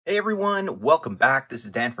Hey everyone, welcome back. This is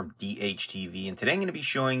Dan from DHTV, and today I'm going to be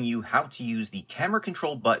showing you how to use the camera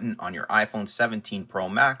control button on your iPhone 17 Pro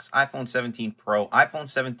Max, iPhone 17 Pro, iPhone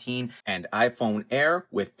 17, and iPhone Air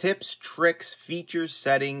with tips, tricks, features,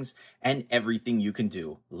 settings, and everything you can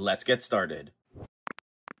do. Let's get started.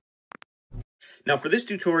 Now for this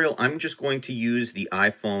tutorial, I'm just going to use the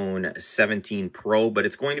iPhone 17 Pro, but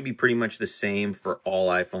it's going to be pretty much the same for all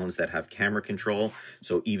iPhones that have camera control.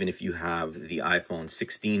 So even if you have the iPhone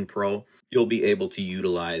 16 Pro, you'll be able to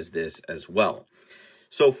utilize this as well.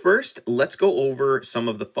 So first, let's go over some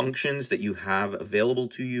of the functions that you have available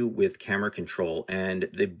to you with camera control. And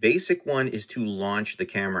the basic one is to launch the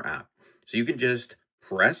camera app. So you can just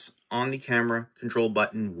press on the camera control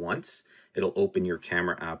button once. It'll open your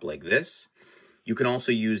camera app like this. You can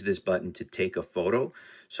also use this button to take a photo.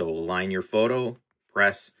 So align your photo,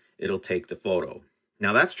 press, it'll take the photo.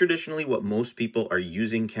 Now that's traditionally what most people are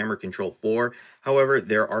using camera control for. However,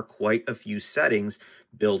 there are quite a few settings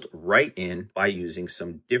built right in by using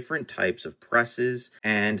some different types of presses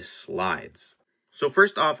and slides. So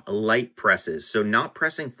first off, light presses. So not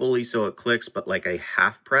pressing fully so it clicks, but like a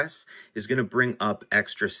half press is going to bring up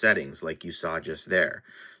extra settings like you saw just there.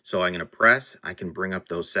 So I'm going to press, I can bring up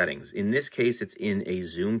those settings. In this case, it's in a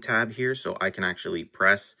zoom tab here, so I can actually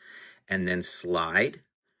press and then slide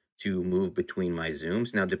to move between my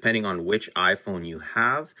zooms. Now, depending on which iPhone you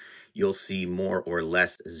have, you'll see more or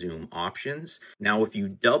less zoom options. Now, if you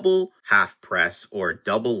double half press or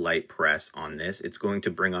double light press on this, it's going to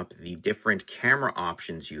bring up the different camera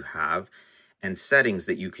options you have and settings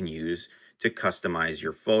that you can use to customize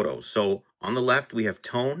your photos. So on the left, we have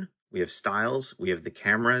tone, we have styles, we have the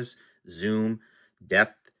cameras, zoom,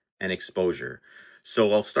 depth, and exposure.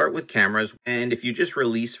 So I'll start with cameras, and if you just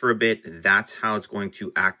release for a bit, that's how it's going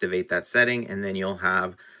to activate that setting, and then you'll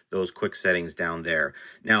have those quick settings down there.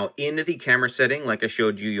 Now, in the camera setting, like I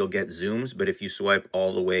showed you, you'll get zooms, but if you swipe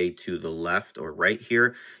all the way to the left or right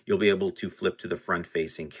here, you'll be able to flip to the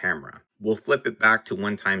front-facing camera. We'll flip it back to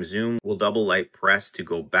one-time zoom. We'll double light press to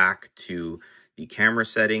go back to the camera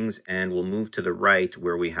settings, and we'll move to the right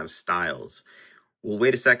where we have styles. We'll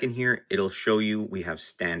wait a second here. It'll show you we have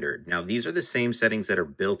standard. Now, these are the same settings that are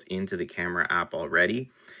built into the camera app already,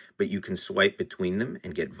 but you can swipe between them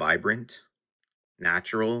and get vibrant,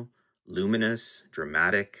 natural, luminous,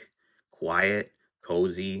 dramatic, quiet,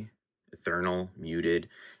 cozy, ethereal, muted,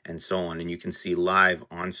 and so on. And you can see live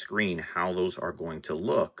on screen how those are going to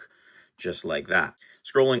look just like that.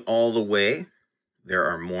 Scrolling all the way, there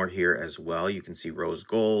are more here as well. You can see rose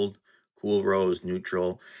gold, cool rose,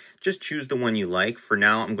 neutral. Just choose the one you like. For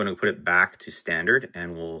now, I'm going to put it back to standard,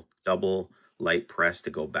 and we'll double light press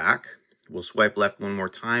to go back. We'll swipe left one more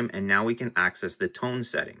time, and now we can access the tone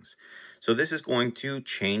settings. So this is going to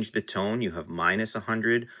change the tone. You have minus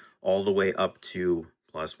 100 all the way up to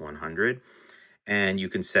plus 100, and you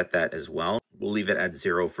can set that as well. We'll leave it at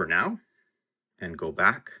 0 for now and go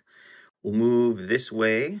back. We'll move this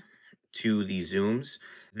way to the zooms.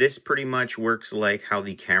 This pretty much works like how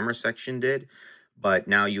the camera section did, but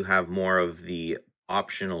now you have more of the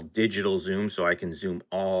optional digital zoom, so I can zoom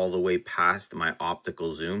all the way past my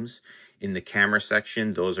optical zooms. In the camera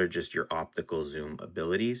section, those are just your optical zoom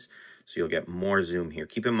abilities, so you'll get more zoom here.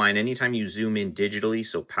 Keep in mind, anytime you zoom in digitally,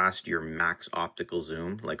 so past your max optical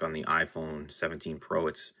zoom, like on the iPhone 17 Pro,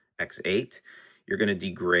 it's x8, you're going to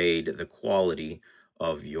degrade the quality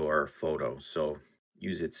of your photo, so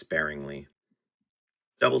use it sparingly.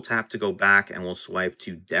 Double tap to go back, and we'll swipe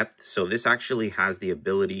to depth. So this actually has the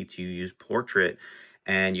ability to use portrait,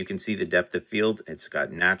 and you can see the depth of field. It's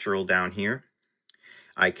got natural down here.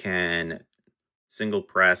 I can single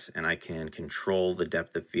press and I can control the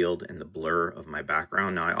depth of field and the blur of my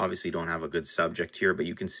background. Now I obviously don't have a good subject here, but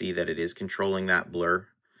you can see that it is controlling that blur,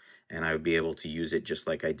 and I would be able to use it just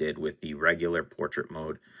like I did with the regular portrait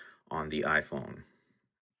mode on the iPhone.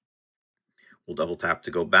 We'll double tap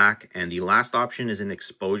to go back, and the last option is an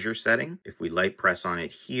exposure setting. If we light press on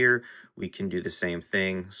it here, we can do the same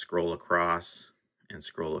thing, scroll across and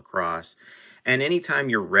scroll across. And anytime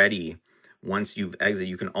you're ready, once you've exited,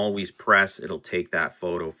 you can always press, it'll take that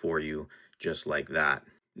photo for you just like that.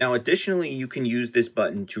 Now, additionally, you can use this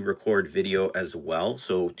button to record video as well.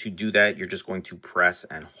 So to do that, you're just going to press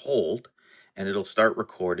and hold, and it'll start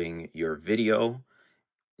recording your video.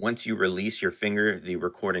 Once you release your finger, the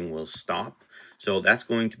recording will stop. So that's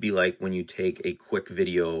going to be like when you take a quick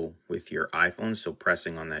video with your iPhone. So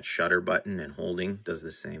pressing on that shutter button and holding does the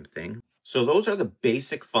same thing. So those are the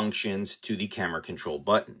basic functions to the camera control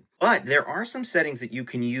button. But there are some settings that you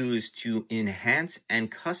can use to enhance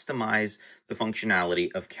and customize the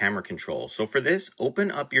functionality of camera control. So for this, open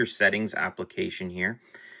up your settings application here.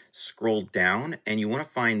 scroll down and you want to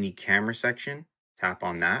find the camera section, tap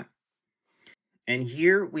on that. And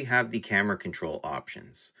here we have the camera control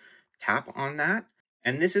options. Tap on that,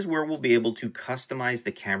 and this is where we'll be able to customize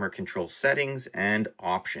the camera control settings and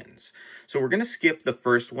options. So we're going to skip the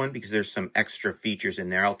first one because there's some extra features in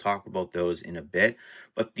there. I'll talk about those in a bit.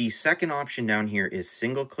 But the second option down here is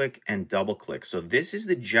single click and double click. So this is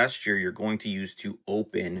the gesture you're going to use to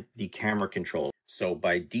open the camera control. So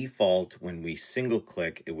by default, when we single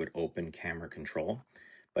click, it would open camera control.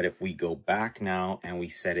 But if we go back now and we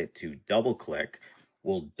set it to double click,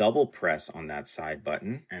 we'll double press on that side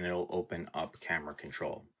button and it'll open up camera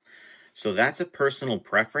control. So that's a personal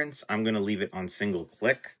preference. I'm going to leave it on single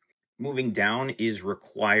click. Moving down is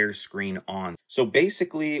require screen on. So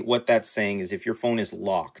basically what that's saying is if your phone is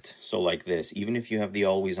locked, so like this, even if you have the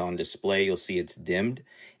always on display, you'll see it's dimmed.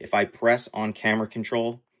 If I press on camera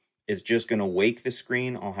control, it's just going to wake the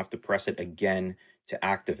screen. I'll have to press it again to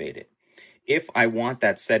activate it. If I want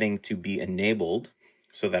that setting to be enabled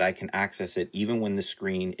so that I can access it even when the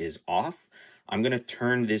screen is off, I'm going to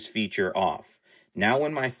turn this feature off. Now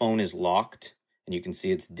when my phone is locked and you can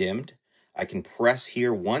see it's dimmed, I can press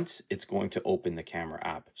here once, it's going to open the camera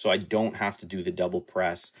app. So I don't have to do the double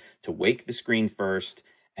press to wake the screen first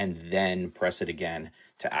and then press it again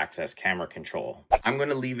to access camera control. I'm going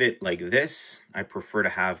to leave it like this. I prefer to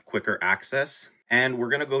have quicker access. And we're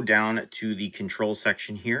going to go down to the control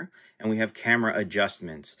section here, and we have camera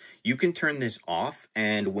adjustments. You can turn this off,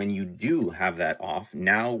 and when you do have that off,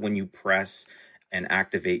 now when you press and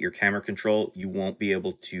activate your camera control, you won't be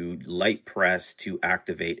able to light press to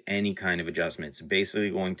activate any kind of adjustments. It's basically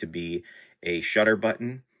going to be a shutter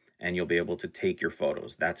button, and you'll be able to take your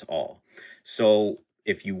photos. That's all. So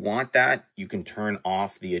if you want that, you can turn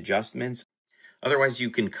off the adjustments. Otherwise, you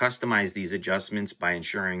can customize these adjustments by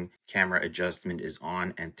ensuring camera adjustment is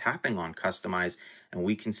on and tapping on customize, and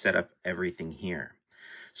we can set up everything here.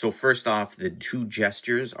 So first off, the two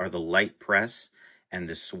gestures are the light press and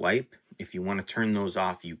the swipe. If you want to turn those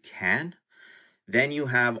off, you can. Then you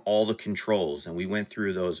have all the controls, and we went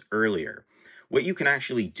through those earlier. What you can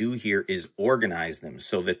actually do here is organize them.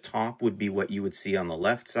 So the top would be what you would see on the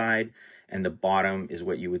left side, and the bottom is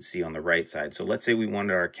what you would see on the right side. So let's say we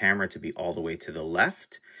wanted our camera to be all the way to the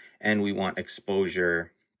left, and we want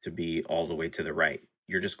exposure to be all the way to the right.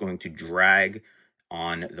 You're just going to drag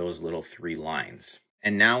on those little three lines.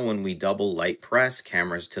 And now when we double light press,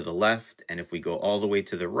 camera's to the left, and if we go all the way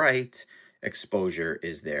to the right, exposure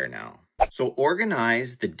is there now. So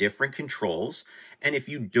organize the different controls, and if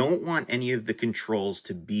you don't want any of the controls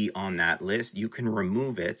to be on that list, you can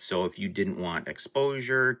remove it. So if you didn't want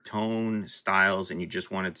exposure, tone, styles, and you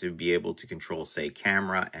just wanted to be able to control, say,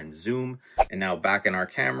 camera and zoom, and now back in our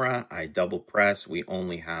camera, I double press, we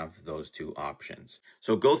only have those two options.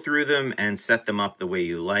 So go through them and set them up the way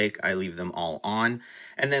you like. I leave them all on.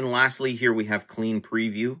 And then lastly, here we have clean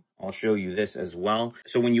preview. I'll show you this as well.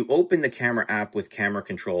 So when you open the camera app with camera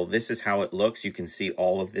control, this is how it looks. You can see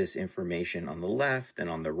all of this information on the left and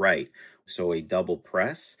on the right. So a double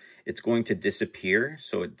press, it's going to disappear.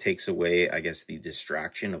 So it takes away, I guess, the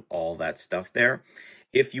distraction of all that stuff there.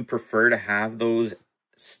 If you prefer to have those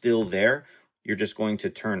still there, you're just going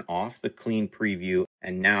to turn off the clean preview.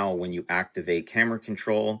 And now when you activate camera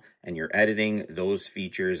control and you're editing, those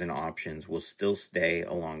features and options will still stay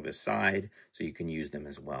along the side, so you can use them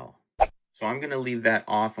as well. So I'm going to leave that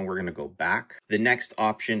off and we're going to go back. The next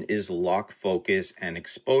option is lock focus and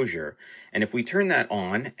exposure. And if we turn that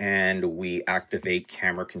on and we activate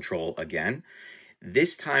camera control again,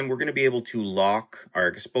 this time we're going to be able to lock our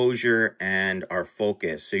exposure and our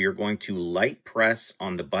focus. So you're going to light press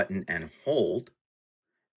on the button and hold,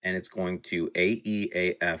 and it's going to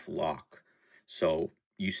AEAF lock. So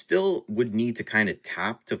you still would need to kind of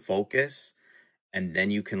tap to focus, and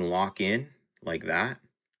then you can lock in like that.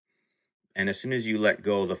 And as soon as you let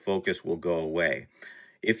go, the focus will go away.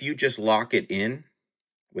 If you just lock it in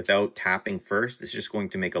without tapping first, it's just going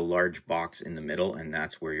to make a large box in the middle, and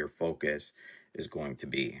that's where your focus is going to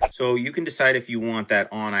be. So you can decide if you want that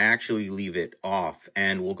on. I actually leave it off,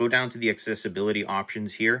 and we'll go down to the accessibility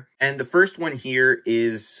options here. And the first one here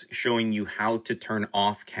is showing you how to turn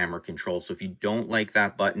off camera control. So if you don't like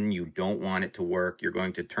that button, you don't want it to work, you're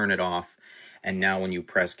going to turn it off. And now when you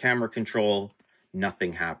press camera control,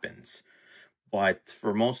 nothing happens. But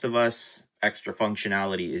for most of us, extra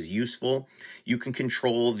functionality is useful. You can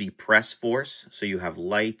control the press force. So you have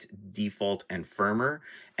light, default, and firmer.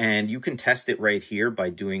 And you can test it right here by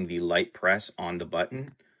doing the light press on the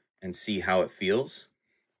button and see how it feels.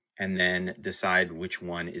 And then decide which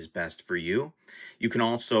one is best for you. You can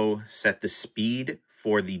also set the speed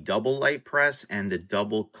for the double light press and the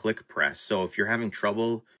double click press. So if you're having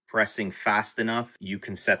trouble pressing fast enough, you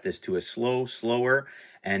can set this to a slower,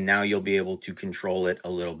 and now you'll be able to control it a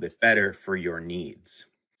little bit better for your needs.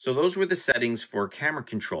 So those were the settings for camera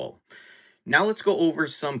control. Now let's go over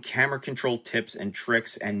some camera control tips and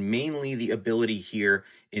tricks, and mainly the ability here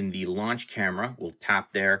in the launch camera, we'll tap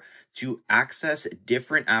there, to access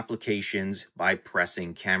different applications by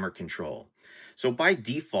pressing camera control. So by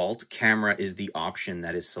default, camera is the option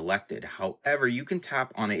that is selected. However, you can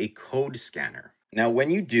tap on a code scanner. Now,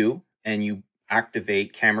 when you do, and you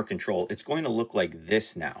activate camera control, it's going to look like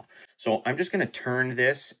this now. So I'm just going to turn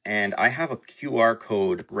this, and I have a QR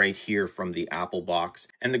code right here from the Apple box.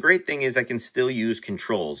 And the great thing is I can still use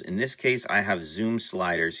controls. In this case, I have zoom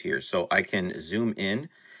sliders here. So I can zoom in,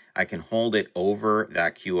 I can hold it over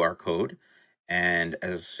that QR code. And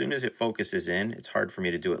as soon as it focuses in, it's hard for me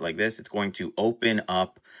to do it like this, it's going to open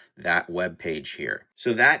up that web page here.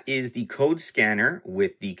 So that is the code scanner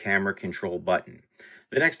with the camera control button.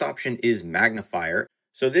 The next option is Magnifier.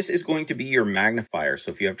 So this is going to be your magnifier.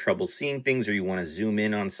 So if you have trouble seeing things or you want to zoom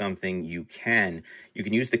in on something, you can. You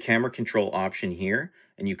can use the camera control option here,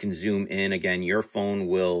 and you can zoom in. Again, your phone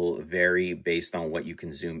will vary based on what you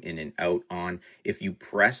can zoom in and out on. If you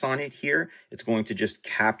press on it here, it's going to just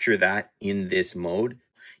capture that in this mode.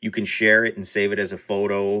 You can share it and save it as a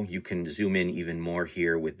photo. You can zoom in even more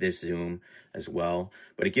here with this zoom as well.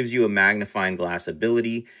 But it gives you a magnifying glass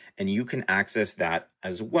ability, and you can access that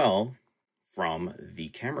as well from the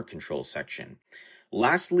camera control section.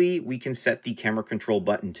 Lastly, we can set the camera control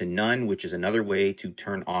button to none, which is another way to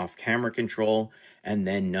turn off camera control, and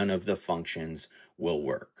then none of the functions will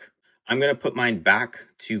work. I'm going to put mine back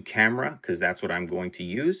to camera because that's what I'm going to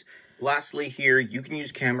use. Lastly here, you can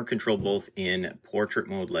use camera control both in portrait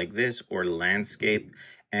mode like this or landscape,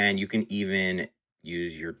 and you can even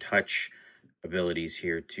use your touch abilities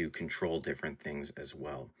here to control different things as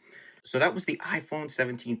well. So that was the iPhone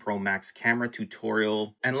 17 Pro Max camera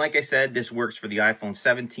tutorial. And like I said, this works for the iPhone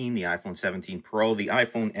 17, the iPhone 17 Pro, the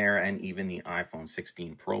iPhone Air, and even the iPhone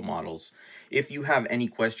 16 Pro models. If you have any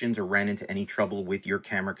questions or ran into any trouble with your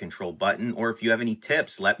camera control button, or if you have any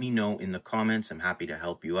tips, let me know in the comments. I'm happy to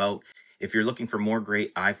help you out. If you're looking for more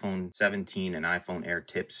great iPhone 17 and iPhone Air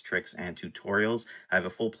tips, tricks, and tutorials, I have a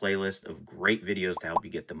full playlist of great videos to help you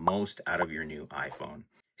get the most out of your new iPhone.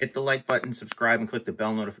 Hit the like button, subscribe, and click the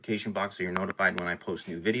bell notification box so you're notified when I post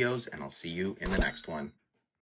new videos, and I'll see you in the next one.